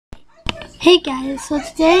Hey guys, so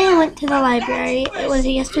today I went to the library. It was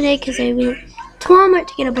yesterday because I went to Walmart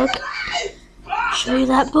to get a book. Show you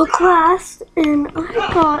that book last. And I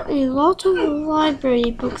got a lot of library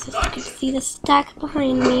books, as you can see the stack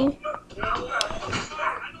behind me.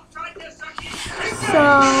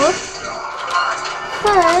 So,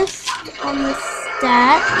 first on the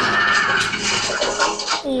stack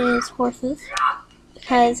is horses.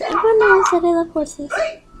 Because everyone knows that I love horses.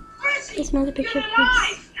 Here's another picture of a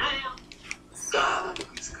horse.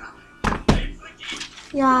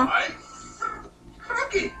 Yeah.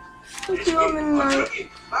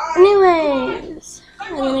 Anyways,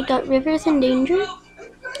 and then I got Rivers in Danger.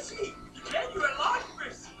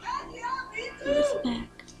 This back.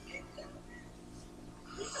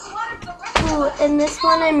 Oh, and this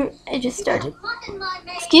one I just started.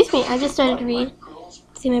 Excuse me, I just started to read.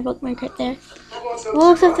 See my bookmark right there.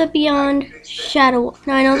 Wolves of the Beyond, Shadow.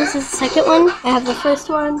 Now I know this is the second one. I have the first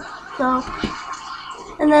one, so.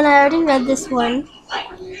 And then I already read this one,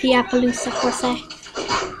 the Appaloosa Horse.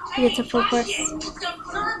 It's a full horse.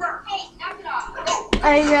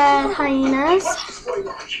 I read Hyenas,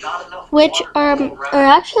 which are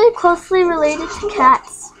actually closely related to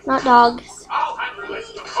cats, not dogs.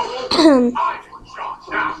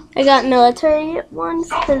 I got military ones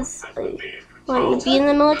because I want to be in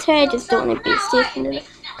the military. I just don't want to be stationed in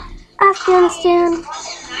Afghanistan.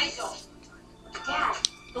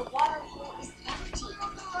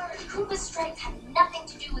 Koopa strikes have nothing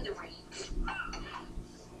to do with the rain.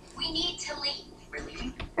 We need to leave.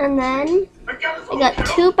 And then I got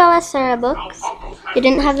two Balisara books. I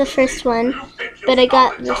didn't have the first one, but I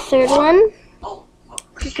got the third one.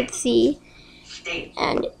 You could see.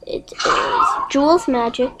 And it is Jules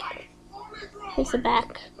Magic. Here's the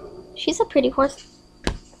back. She's a pretty horse.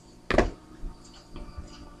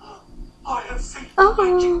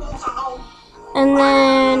 Oh. And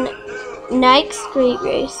then Nike's Great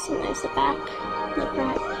Race. And there's the back. The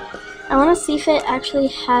front. I want to see if it actually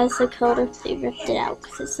has the code or if they ripped it out,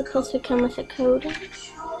 because it's supposed to come with a code.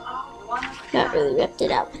 Not really ripped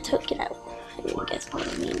it out, but took it out. I mean, guess what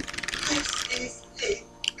I mean.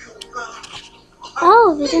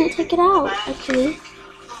 Oh, they didn't take it out, actually.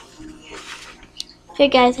 Here,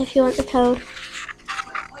 guys, if you want the code.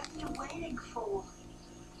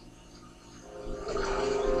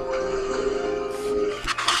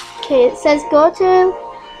 Okay, it says go to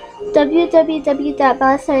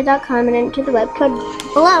www.balisara.com and enter the web code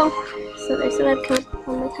below. So there's the web code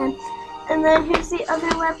one more time. And then here's the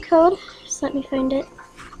other web code. Just let me find it.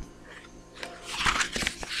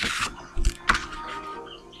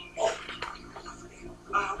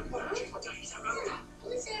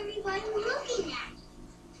 Who's everybody looking at?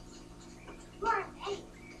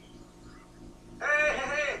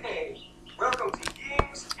 Hey! Welcome to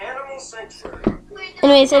Ying's Animal Sanctuary.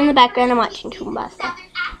 Anyways, in the background, I'm watching Kumbasa.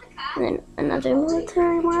 And then another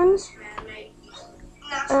military one.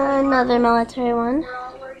 Another military one.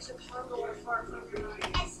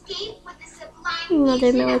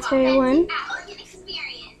 Another military one.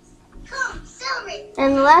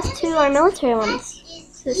 And the last two are military ones.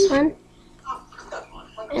 It's this one.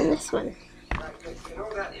 And this one.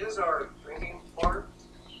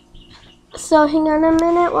 So hang on a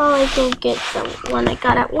minute while I go get the one I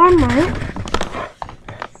got at Walmart.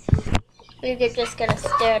 We could just get a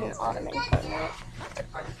stare at an ottoman for a minute.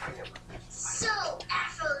 So,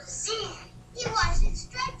 Afro-Zen, you watched his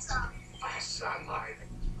stripes on. Something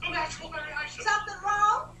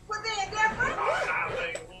wrong? Was there a difference?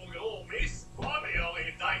 Nothing wrong at all, miss. I'm the only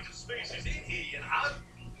endangered species in here, you know.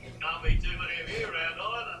 Can't be too many of you around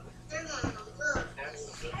either.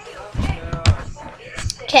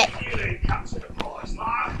 Okay. You need cups of the prize,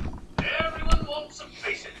 Mark. Everyone wants a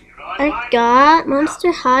piece of you, right, I got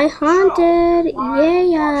Monster High Haunted.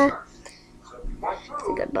 Yeah. It's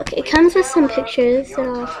a good book. It comes with some pictures that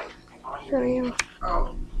I'll show you.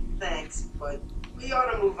 Oh, thanks, but we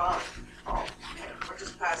ought to move on. Oh, we're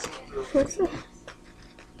just passing through. What's that?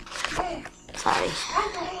 Sorry.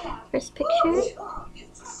 First picture.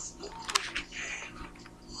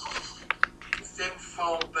 Them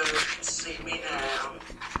foul birds can see me now.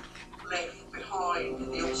 Left behind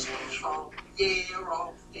in the ostrich farm, year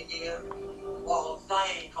after year. While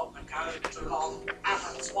they got the code to long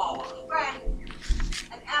abattoir. Granny,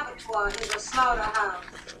 an abattoir is a slaughterhouse.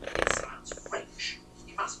 It sounds French.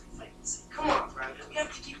 You must be fancy. Come on, Brandon, we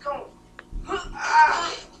have to keep going.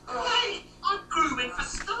 Hey, I'm grooming for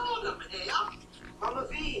stardom here. Mama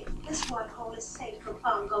V, This waterhole is safe for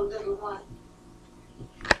Bongo, little one.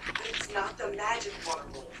 it's not the magic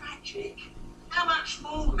waterhole. Magic? How much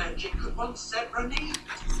more magic could one zebra need?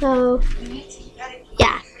 So,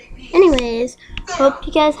 yeah. Anyways, hope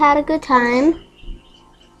you guys had a good time.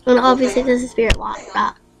 And obviously this is Spirit Rocks.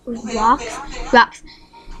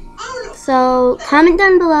 So comment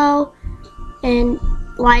down below and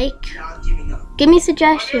like, give me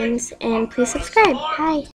suggestions, and please subscribe. Bye.